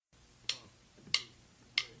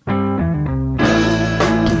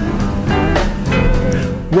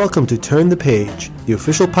welcome to Turn the Page, the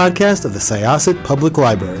official podcast of the Syosset Public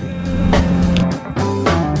Library.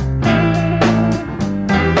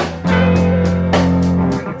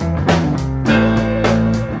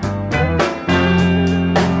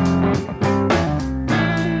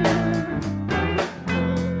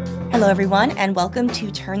 Hello, everyone, and welcome to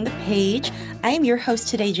Turn the Page. I am your host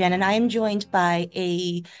today, Jenn, and I am joined by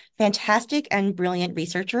a fantastic and brilliant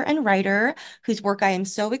researcher and writer whose work I am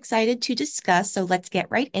so excited to discuss. So let's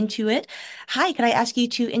get right into it. Hi, could I ask you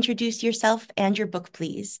to introduce yourself and your book,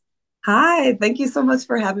 please? Hi, thank you so much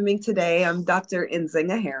for having me today. I'm Dr.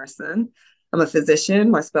 Nzinga Harrison. I'm a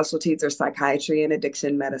physician. My specialties are psychiatry and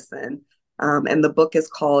addiction medicine. And the book is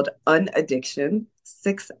called Unaddiction: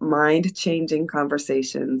 Six Mind-Changing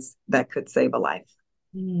Conversations That Could Save a Life.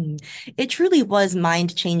 It truly was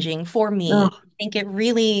mind-changing for me. Oh, I think it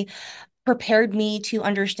really prepared me to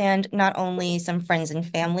understand not only some friends and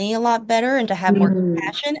family a lot better and to have more mm.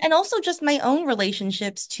 compassion, and also just my own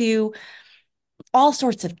relationships to all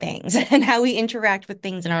sorts of things and how we interact with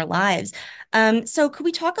things in our lives. So could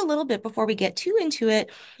we talk a little bit before we get too into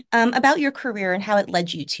it, about your career and how it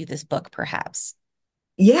led you to this book, perhaps?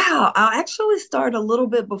 Yeah, I actually started a little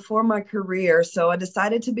bit before my career. So I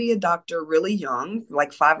decided to be a doctor really young,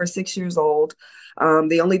 like 5 or 6 years old.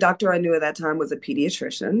 The only doctor I knew at that time was a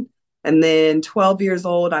pediatrician. And then 12 years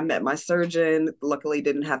old, I met my surgeon. Luckily,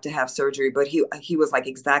 didn't have to have surgery, but he was like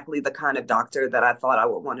exactly the kind of doctor that I thought I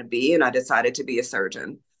would want to be, and I decided to be a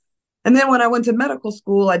surgeon. And then when I went to medical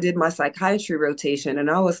school, I did my psychiatry rotation,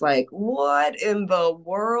 and I was like, what in the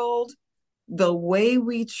world? The way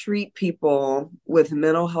we treat people with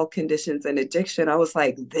mental health conditions and addiction, I was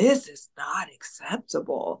like, this is not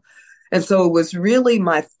acceptable. And so it was really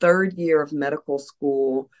my third year of medical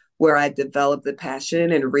school where I developed the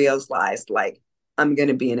passion and realized, like, I'm going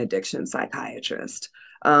to be an addiction psychiatrist.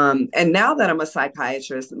 And now that I'm a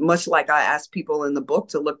psychiatrist, much like I ask people in the book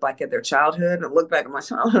to look back at their childhood and look back at my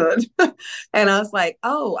childhood, and I was like,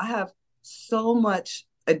 oh, I have so much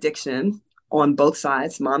addiction on both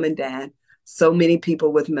sides, mom and dad, so many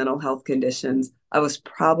people with mental health conditions. I was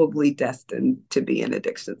probably destined to be an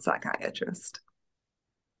addiction psychiatrist.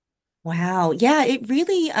 Wow. Yeah, it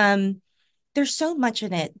really, there's so much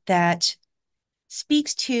in it that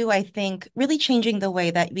speaks to, I think, really changing the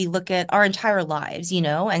way that we look at our entire lives,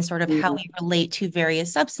 and sort of how we relate to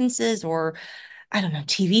various substances or, I don't know,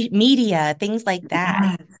 TV, media, things like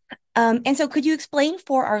that. Yes. And so could you explain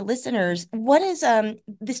for our listeners what is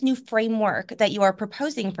this new framework that you are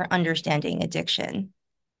proposing for understanding addiction?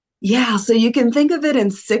 Yeah, so you can think of it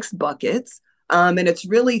in six buckets. And it's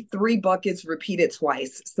really three buckets repeated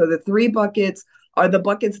twice. So the three buckets are the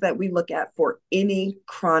buckets that we look at for any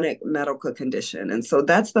chronic medical condition. And so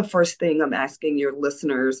that's the first thing I'm asking your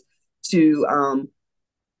listeners to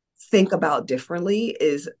think about differently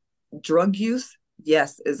is drug use,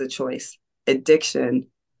 yes, is a choice. Addiction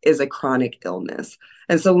is a chronic illness.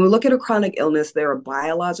 And so when we look at a chronic illness, there are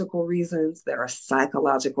biological reasons, there are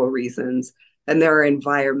psychological reasons, and there are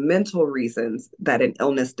environmental reasons that an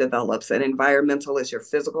illness develops. And environmental is your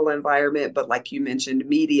physical environment, but like you mentioned,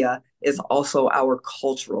 media is also our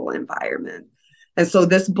cultural environment. And so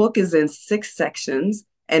this book is in six sections,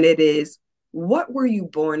 and it is, what were you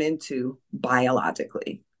born into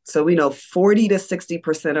biologically? So we know 40 to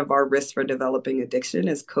 60% of our risk for developing addiction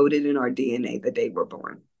is coded in our DNA the day we're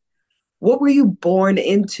born. What were you born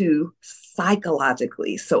into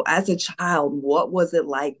psychologically? So as a child, what was it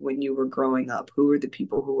like when you were growing up? Who were the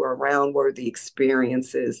people who were around? What were the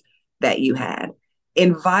experiences that you had?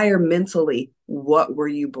 Environmentally, what were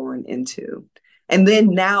you born into? And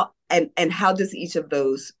then now, and how does each of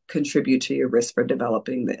those contribute to your risk for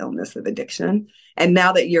developing the illness of addiction? And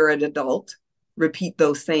now that you're an adult, repeat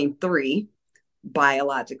those same three: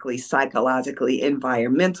 biologically, psychologically,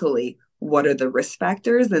 environmentally. What are the risk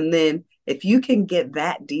factors? And then if you can get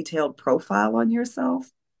that detailed profile on yourself,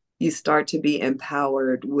 you start to be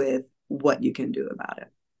empowered with what you can do about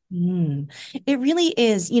it. Mm. It really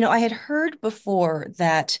is. I had heard before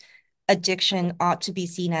that addiction ought to be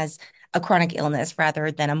seen as a chronic illness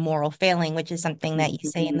rather than a moral failing, which is something that you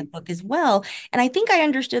say in the Mhm. book as well. And I think I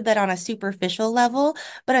understood that on a superficial level,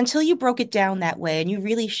 but until you broke it down that way and you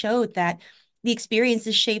really showed that the experience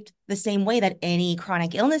is shaped the same way that any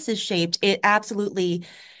chronic illness is shaped,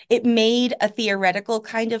 it made a theoretical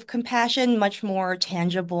kind of compassion much more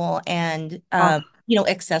tangible and Oh,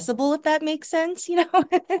 accessible, if that makes sense.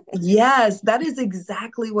 yes, that is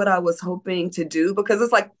exactly what I was hoping to do, because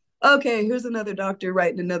it's like, okay, here's another doctor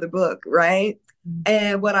writing another book, right?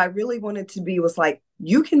 And what I really wanted to be was like,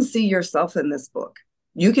 you can see yourself in this book.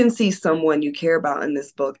 You can see someone you care about in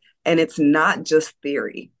this book, and it's not just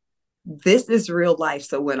theory. This is real life.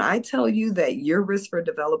 So when I tell you that your risk for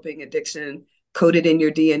developing addiction coded in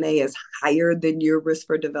your DNA is higher than your risk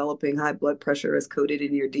for developing high blood pressure is coded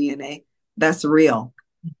in your DNA, that's real,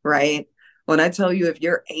 right? When I tell you if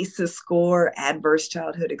your ACEs score, adverse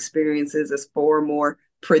childhood experiences, is 4 or more,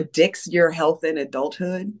 predicts your health in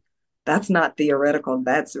adulthood, that's not theoretical,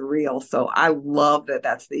 that's real. So I love that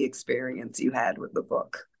that's the experience you had with the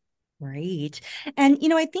book. Right. And,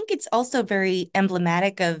 I think it's also very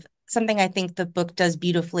emblematic of something I think the book does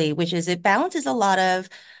beautifully, which is it balances a lot of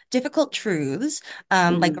difficult truths.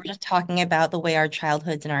 Like we're Mhm. just talking about the way our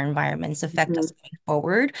childhoods and our environments affect us Mhm. going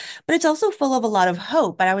forward, but it's also full of a lot of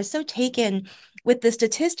hope. But I was so taken with the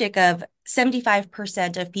statistic of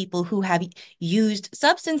 75% of people who have used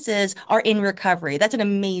substances are in recovery. That's an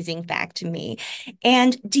amazing fact to me.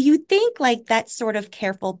 And do you think like that sort of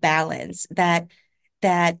careful balance that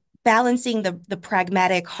balancing the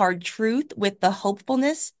pragmatic hard truth with the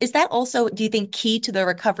hopefulness, is that also, do you think, key to the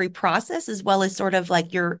recovery process as well as sort of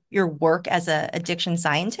like your work as a addiction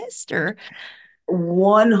scientist? Or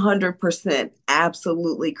 100%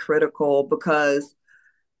 absolutely critical, because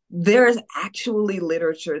there is actually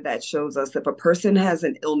literature that shows us if a person has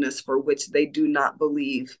an illness for which they do not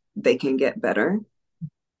believe they can get better,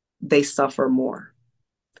 they suffer more.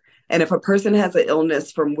 And if a person has an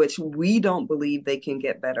illness from which we don't believe they can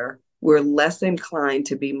get better, we're less inclined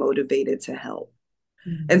to be motivated to help.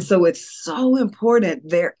 And Mm. so it's so important.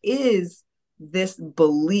 There is this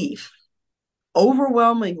belief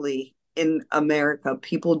overwhelmingly in America,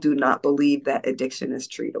 people do not believe that addiction is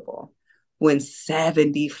treatable, when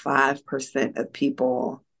 75% of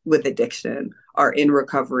people with addiction are in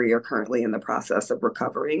recovery or currently in the process of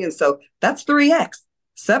recovering. And so that's 3x.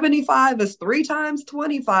 75 is 3 times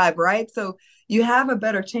 25, right? So you have a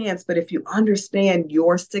better chance. But if you understand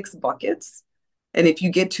your 6 buckets, and if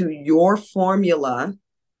you get to your formula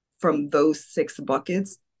from those 6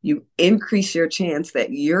 buckets, you increase your chance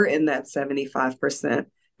that you're in that 75%.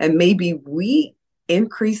 And maybe we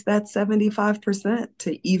increase that 75%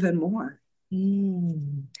 to even more.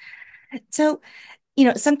 Mm. So,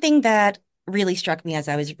 something that really struck me as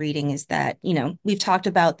I was reading is that, we've talked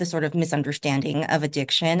about the sort of misunderstanding of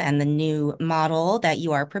addiction and the new model that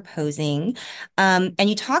you are proposing. And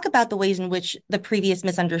you talk about the ways in which the previous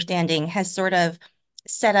misunderstanding has sort of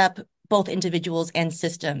set up both individuals and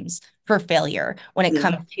systems for failure when it Yeah.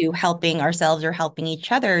 comes to helping ourselves or helping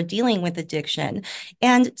each other dealing with addiction.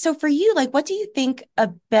 And so for you, like, what do you think a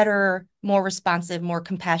better, more responsive, more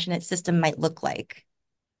compassionate system might look like?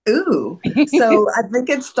 Ooh. So I think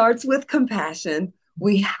it starts with compassion.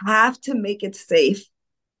 We have to make it safe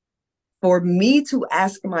for me to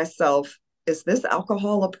ask myself, is this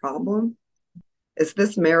alcohol a problem? Is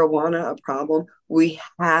this marijuana a problem? We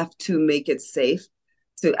have to make it safe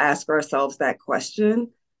to ask ourselves that question.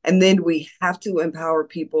 And then we have to empower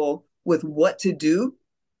people with what to do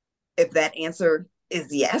if that answer is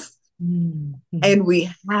yes. Mhm. And we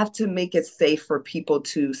have to make it safe for people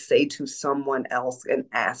to say to someone else and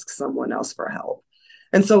ask someone else for help.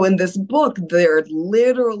 And so in this book, there are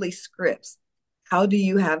literally scripts. How do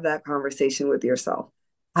you have that conversation with yourself?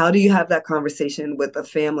 How do you have that conversation with a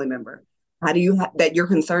family member? How do you that you're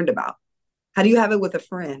concerned about? How do you have it with a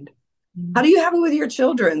friend? How do you have it with your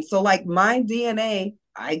children? So, like my DNA,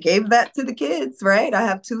 I gave that to the kids, right? I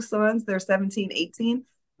have 2 sons, they're 17, 18.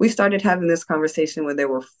 We started having this conversation when they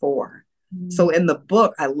were 4. So, Mhm. in the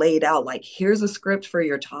book, I laid out like, here's a script for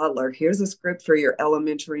your toddler, here's a script for your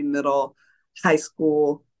elementary, middle, high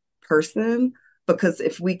school person. Because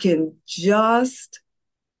if we can just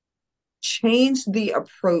change the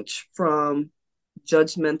approach from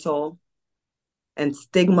judgmental and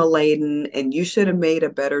stigma laden, and you should have made a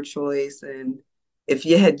better choice, and if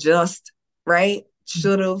you had just, right,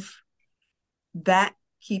 should have, that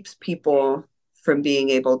keeps people from being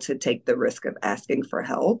able to take the risk of asking for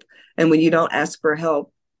help. And when you don't ask for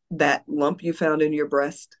help, that lump you found in your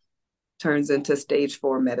breast turns into stage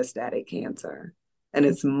 4 metastatic cancer, and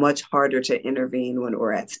it's much harder to intervene when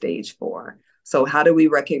we're at stage 4. So how do we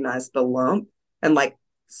recognize the lump? And like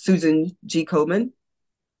Susan G. Komen,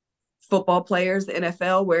 football players, the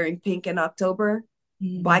NFL, wearing pink in October,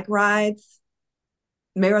 Mhm. bike rides,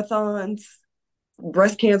 marathons,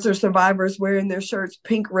 breast cancer survivors wearing their shirts,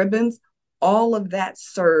 pink ribbons. All of that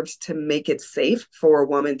serves to make it safe for a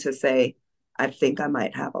woman to say, I think I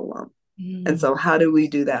might have a lump. And Mhm. so, how do we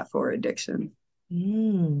do that for addiction?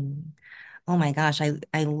 Mm. Oh my gosh,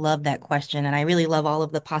 I love that question, and I really love all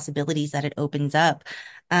of the possibilities that it opens up.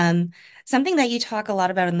 Um, Something that you talk a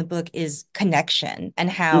lot about in the book is connection and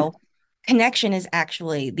how connection is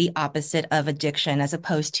actually the opposite of addiction, as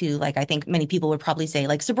opposed to, like, I think many people would probably say,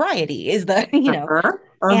 like, sobriety is the, Uh-huh.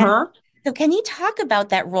 And Uh-huh. so can you talk about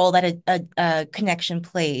that role that a connection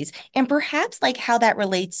plays, and perhaps like how that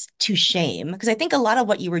relates to shame? Because I think a lot of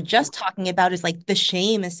what you were just talking about is like the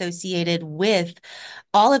shame associated with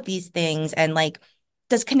all of these things. And like,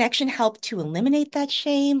 does connection help to eliminate that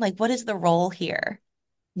shame? Like, what is the role here?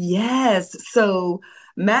 Yes. So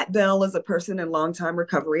Matt Bell is a person in long-time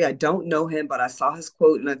recovery. I don't know him, but I saw his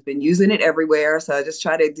quote and I've been using it everywhere. So I just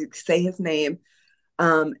try to say his name.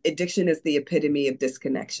 Addiction is the epitome of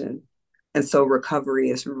disconnection. And so recovery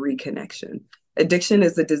is reconnection. Addiction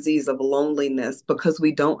is a disease of loneliness because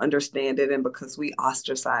we don't understand it and because we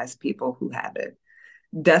ostracize people who have it.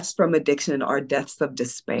 Deaths from addiction are deaths of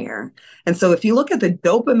despair. And so if you look at the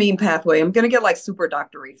dopamine pathway, I'm going to get like super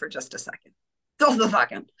doctory for just a second. Just a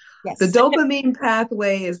second. The Yes. dopamine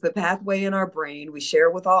pathway is the pathway in our brain we share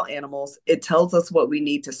with all animals. It tells us what we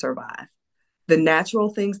need to survive. The natural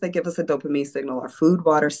things that give us a dopamine signal are food,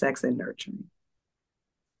 water, sex, and nurturing.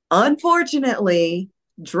 Unfortunately,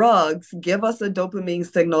 drugs give us a dopamine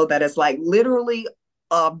signal that is like literally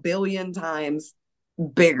a billion times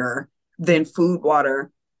bigger than food,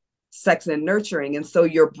 water, sex, and nurturing. And so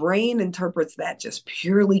your brain interprets that just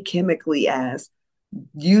purely chemically as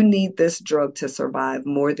you need this drug to survive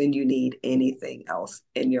more than you need anything else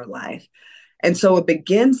in your life. And so it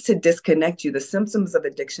begins to disconnect you. The symptoms of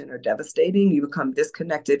addiction are devastating. You become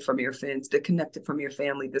disconnected from your friends, disconnected from your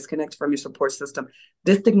family, disconnected from your support system,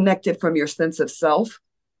 disconnected from your sense of self,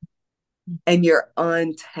 and you're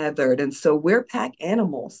untethered. And so we're pack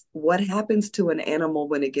animals. What happens to an animal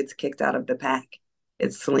when it gets kicked out of the pack?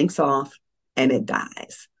 It slinks off and it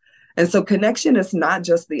dies. And so connection is not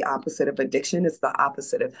just the opposite of addiction, it's the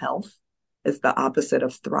opposite of health, it's the opposite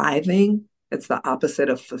of thriving, it's the opposite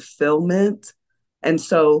of fulfillment. And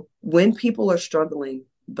so when people are struggling,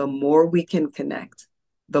 the more we can connect,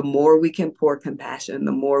 the more we can pour compassion,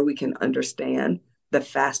 the more we can understand, the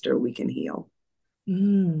faster we can heal.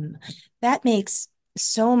 Mm, that makes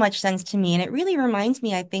so much sense to me. And it really reminds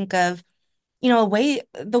me, I think, of, the way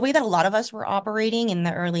that a lot of us were operating in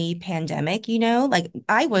the early pandemic, like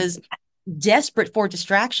I was desperate for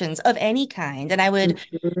distractions of any kind. And I would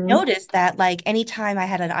Mhm. notice that, like, anytime I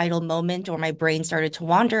had an idle moment or my brain started to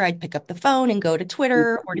wander, I'd pick up the phone and go to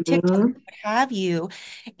Twitter or to TikTok, Mhm. what have you.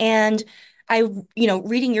 And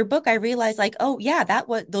reading your book, I realized, like, oh yeah,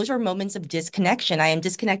 those are moments of disconnection. I am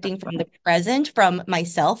disconnecting from the present, from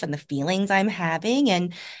myself and the feelings I'm having.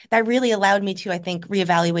 And that really allowed me to, I think,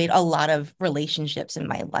 reevaluate a lot of relationships in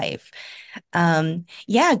my life.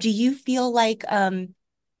 Yeah, do you feel like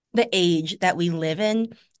the age that we live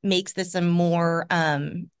in makes this a more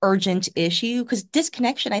urgent issue? Because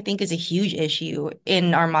disconnection, I think, is a huge issue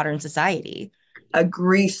in our modern society.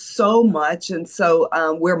 Agree so much. And so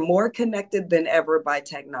we're more connected than ever by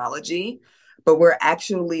technology, but we're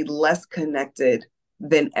actually less connected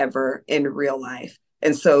than ever in real life.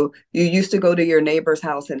 And so you used to go to your neighbor's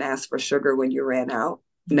house and ask for sugar when you ran out.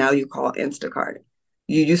 Now you call Instacart.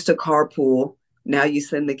 You used to carpool. Now you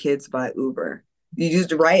send the kids by Uber. You used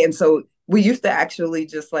to, right? And so we used to actually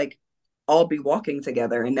just like all be walking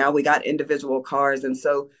together. And now we got individual cars. And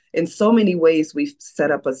so in so many ways, we've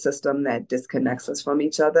set up a system that disconnects us from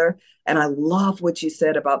each other. And I love what you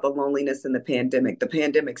said about the loneliness in the pandemic. The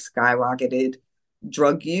pandemic skyrocketed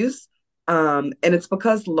drug use. And it's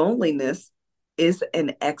because loneliness is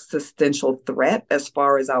an existential threat as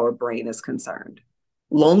far as our brain is concerned.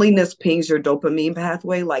 Loneliness pings your dopamine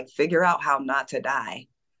pathway, like figure out how not to die.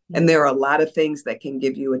 And there are a lot of things that can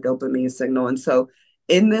give you a dopamine signal. And so,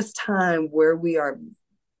 in this time where we are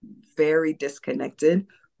very disconnected,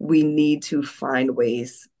 we need to find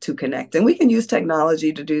ways to connect. And we can use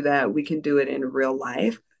technology to do that. We can do it in real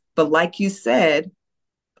life. But like you said,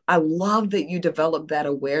 I love that you developed that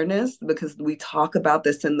awareness because we talk about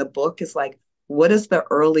this in the book. It's like, what is the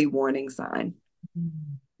early warning sign?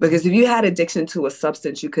 Because if you had addiction to a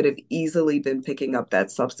substance, you could have easily been picking up that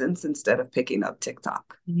substance instead of picking up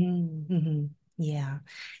TikTok. Mm-hmm. Yeah.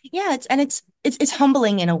 Yeah, it's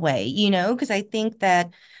humbling in a way, because I think that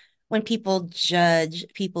when people judge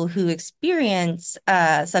people who experience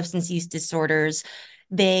substance use disorders,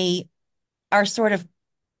 they are sort of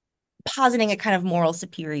positing a kind of moral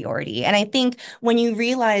superiority. And I think when you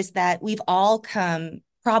realize that we've all come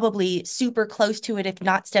probably super close to it, if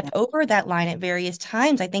not stepped over that line at various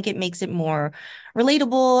times, I think it makes it more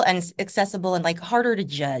relatable and accessible and like harder to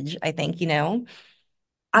judge, I think.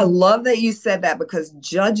 I love that you said that because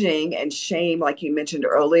judging and shame, like you mentioned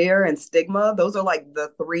earlier, and stigma, those are like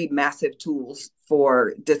the three massive tools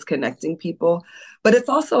for disconnecting people. But it's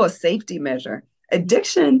also a safety measure.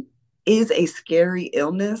 Addiction is a scary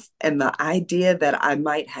illness, and the idea that I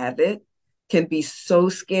might have it can be so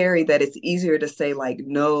scary that it's easier to say, like,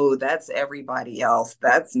 no, that's everybody else.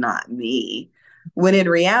 That's not me. When in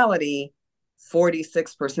reality,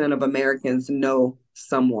 46% of Americans know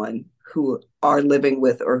someone who are living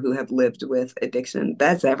with or who have lived with addiction.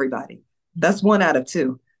 That's everybody. That's 1 out of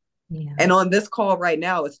 2. Yeah. And on this call right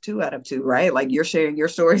now, it's 2 out of 2, right? Like, you're sharing your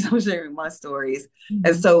stories, I'm sharing my stories.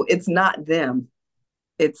 And so it's not them,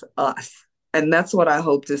 it's us. And that's what I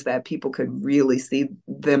hoped, is that people could really see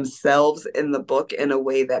themselves in the book in a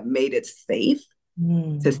way that made it safe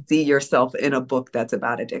to see yourself in a book that's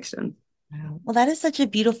about addiction. Wow. Well, that is such a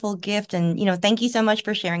beautiful gift. And, thank you so much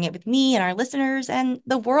for sharing it with me and our listeners and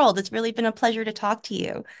the world. It's really been a pleasure to talk to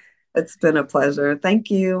you. It's been a pleasure. Thank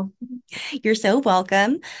you. You're so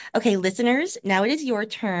welcome. Okay, listeners, now it is your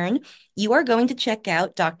turn. You are going to check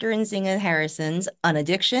out Dr. Nzinga Harrison's On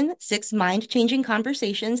Addiction, 6 Mind-Changing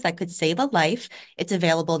Conversations That Could Save a Life. It's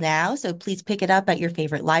available now, so please pick it up at your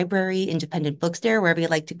favorite library, independent bookstore, wherever you'd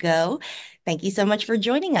like to go. Thank you so much for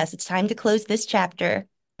joining us. It's time to close this chapter.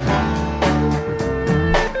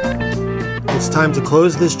 It's time to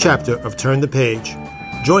close this chapter of Turn the Page.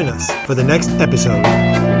 Join us for the next episode.